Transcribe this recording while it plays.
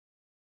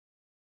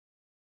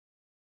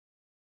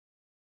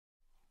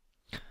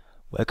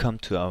Welcome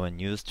to our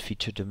newest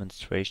feature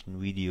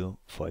demonstration video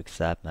for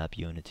xaitMap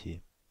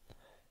Unity.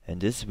 In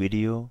this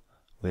video,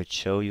 we'll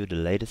show you the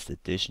latest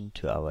addition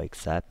to our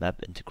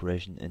xaitMap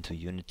integration into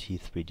Unity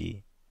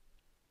 3D.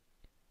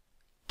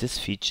 This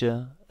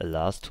feature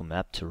allows to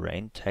map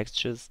terrain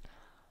textures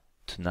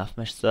to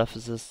NavMesh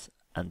surfaces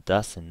and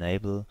thus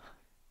enable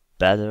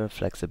better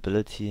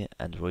flexibility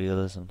and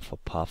realism for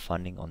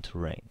pathfinding on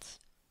terrains.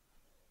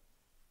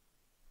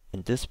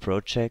 In this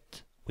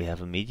project, we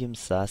have a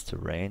medium-sized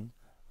terrain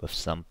with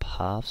some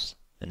paths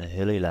in a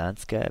hilly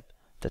landscape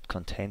that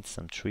contains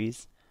some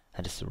trees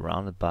and is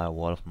surrounded by a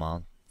wall of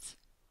mountains.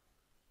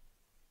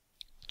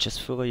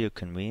 Just for your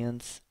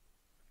convenience,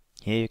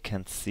 here you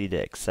can see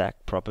the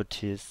exact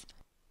properties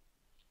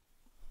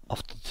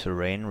of the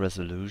terrain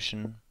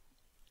resolution,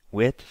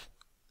 width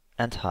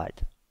and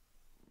height.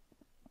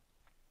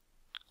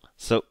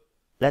 So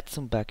let's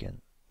zoom back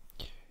in.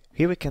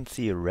 Here we can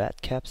see a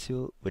red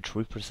capsule which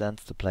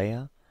represents the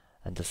player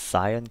and a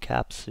cyan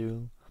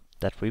capsule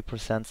that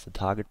represents the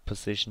target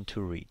position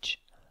to reach.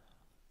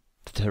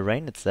 The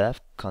terrain itself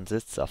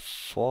consists of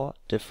 4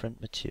 different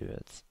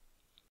materials.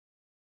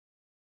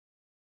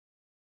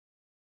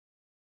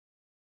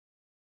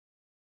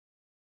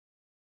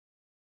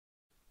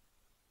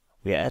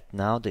 We add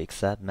now the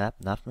xaitMap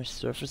NavMesh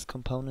surface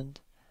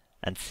component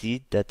and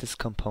see that this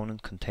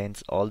component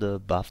contains all the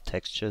above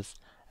textures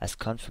as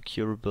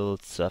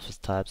configurable surface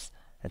types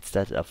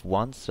instead of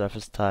one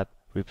surface type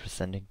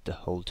representing the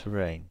whole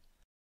terrain.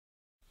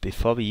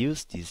 Before we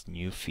use these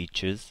new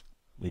features,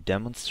 we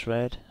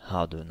demonstrate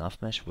how the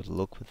NavMesh would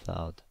look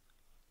without.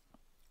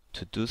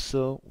 To do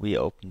so, we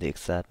open the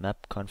xaitMap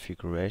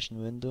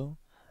configuration window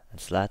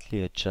and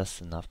slightly adjust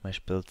the NavMesh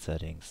build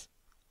settings.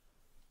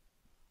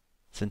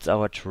 Since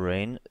our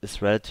terrain is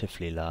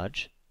relatively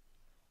large,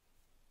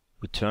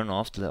 we turn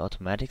off the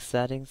automatic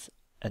settings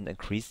and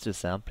increase the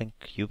sampling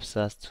cube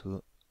size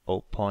to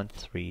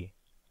 0.3,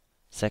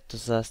 sector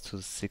size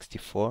to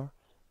 64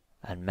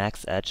 and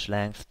max edge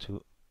length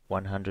to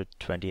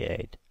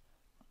 128.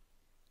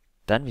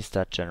 Then we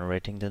start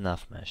generating the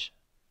NavMesh.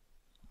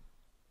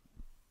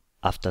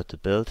 After the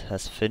build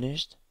has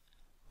finished,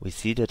 we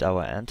see that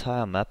our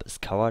entire map is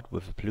covered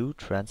with a blue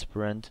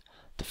transparent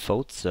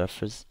default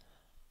surface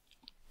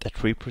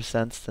that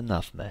represents the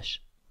NavMesh.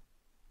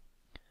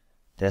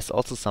 There's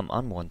also some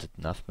unwanted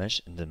NavMesh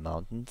in the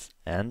mountains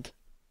and,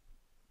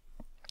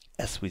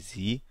 as we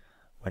see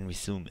when we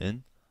zoom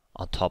in,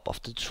 on top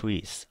of the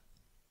trees.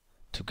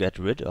 To get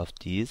rid of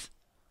these,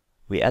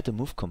 we add a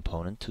move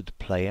component to the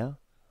player,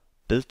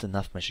 build the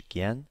NavMesh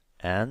again,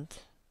 and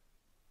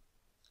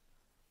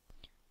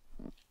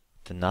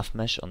the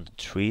NavMesh on the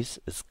trees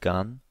is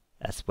gone,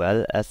 as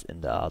well as in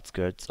the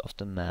outskirts of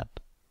the map.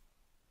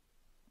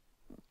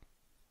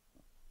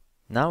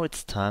 Now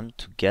it's time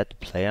to get the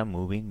player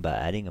moving by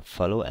adding a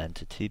follow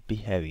entity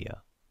behavior.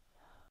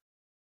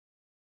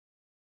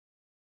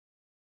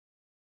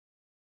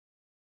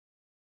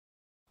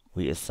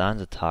 We assign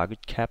the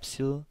target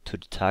capsule to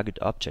the target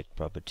object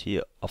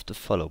property of the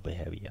follow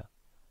behavior.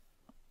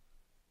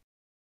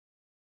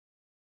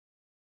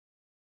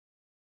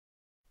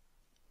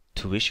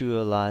 To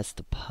visualize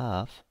the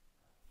path,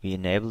 we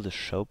enable the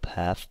show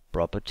path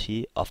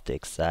property of the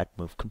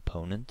xaitMove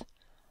component,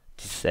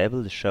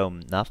 disable the show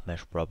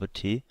NavMesh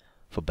property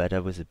for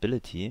better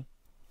visibility,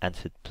 and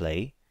hit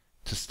play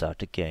to start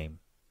the game.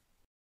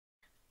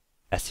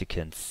 As you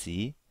can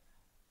see,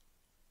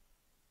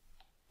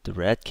 the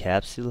red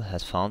capsule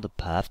has found a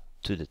path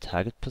to the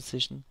target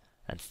position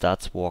and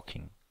starts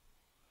walking,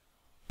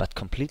 but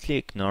completely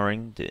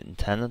ignoring the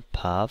intended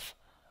path,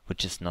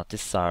 which is not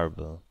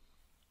desirable.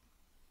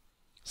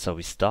 So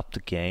we stop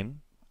the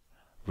game,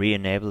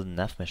 re-enable the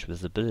NavMesh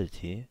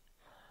visibility,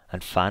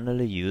 and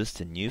finally use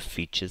the new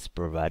features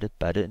provided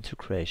by the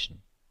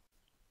integration.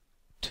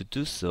 To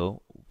do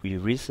so, we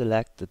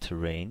reselect the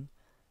terrain,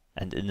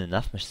 and in the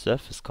NavMesh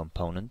surface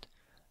component,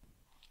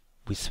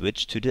 we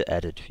switch to the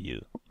edit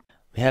view.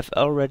 We have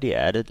already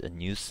added a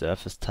new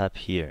surface type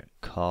here,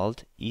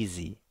 called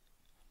Easy,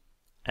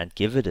 and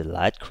give it a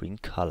light green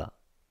color.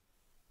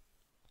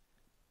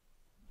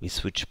 We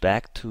switch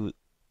back to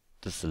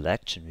the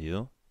selection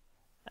view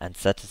and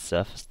set the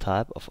surface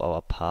type of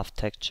our path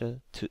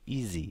texture to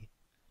Easy.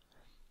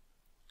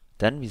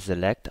 Then we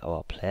select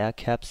our player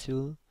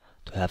capsule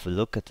to have a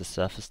look at the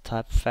surface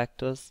type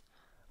factors,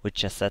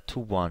 which are set to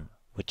 1,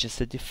 which is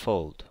the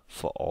default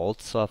for all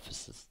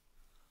surfaces.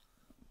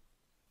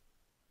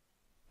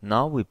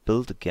 Now we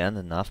build again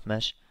the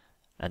NavMesh,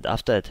 and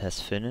after it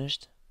has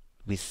finished,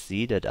 we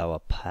see that our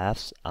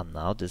paths are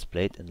now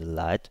displayed in the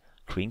light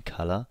green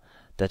color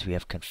that we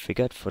have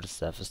configured for the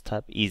surface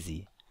type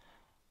Easy,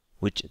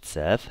 which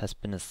itself has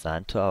been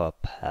assigned to our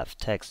path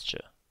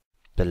texture.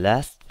 The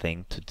last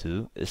thing to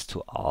do is to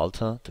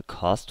alter the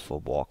cost for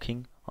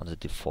walking on the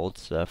default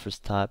surface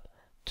type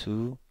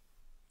to,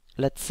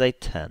 let's say,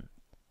 10.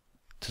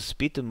 To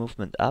speed the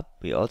movement up,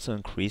 we also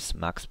increase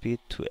max speed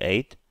to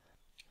 8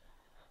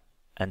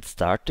 and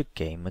start the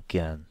game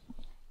again.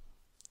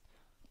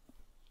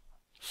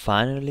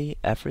 Finally,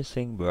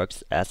 everything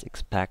works as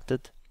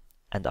expected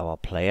and our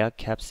player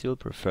capsule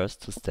prefers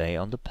to stay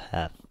on the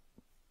path.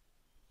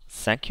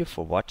 Thank you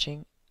for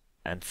watching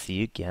and see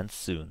you again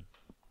soon.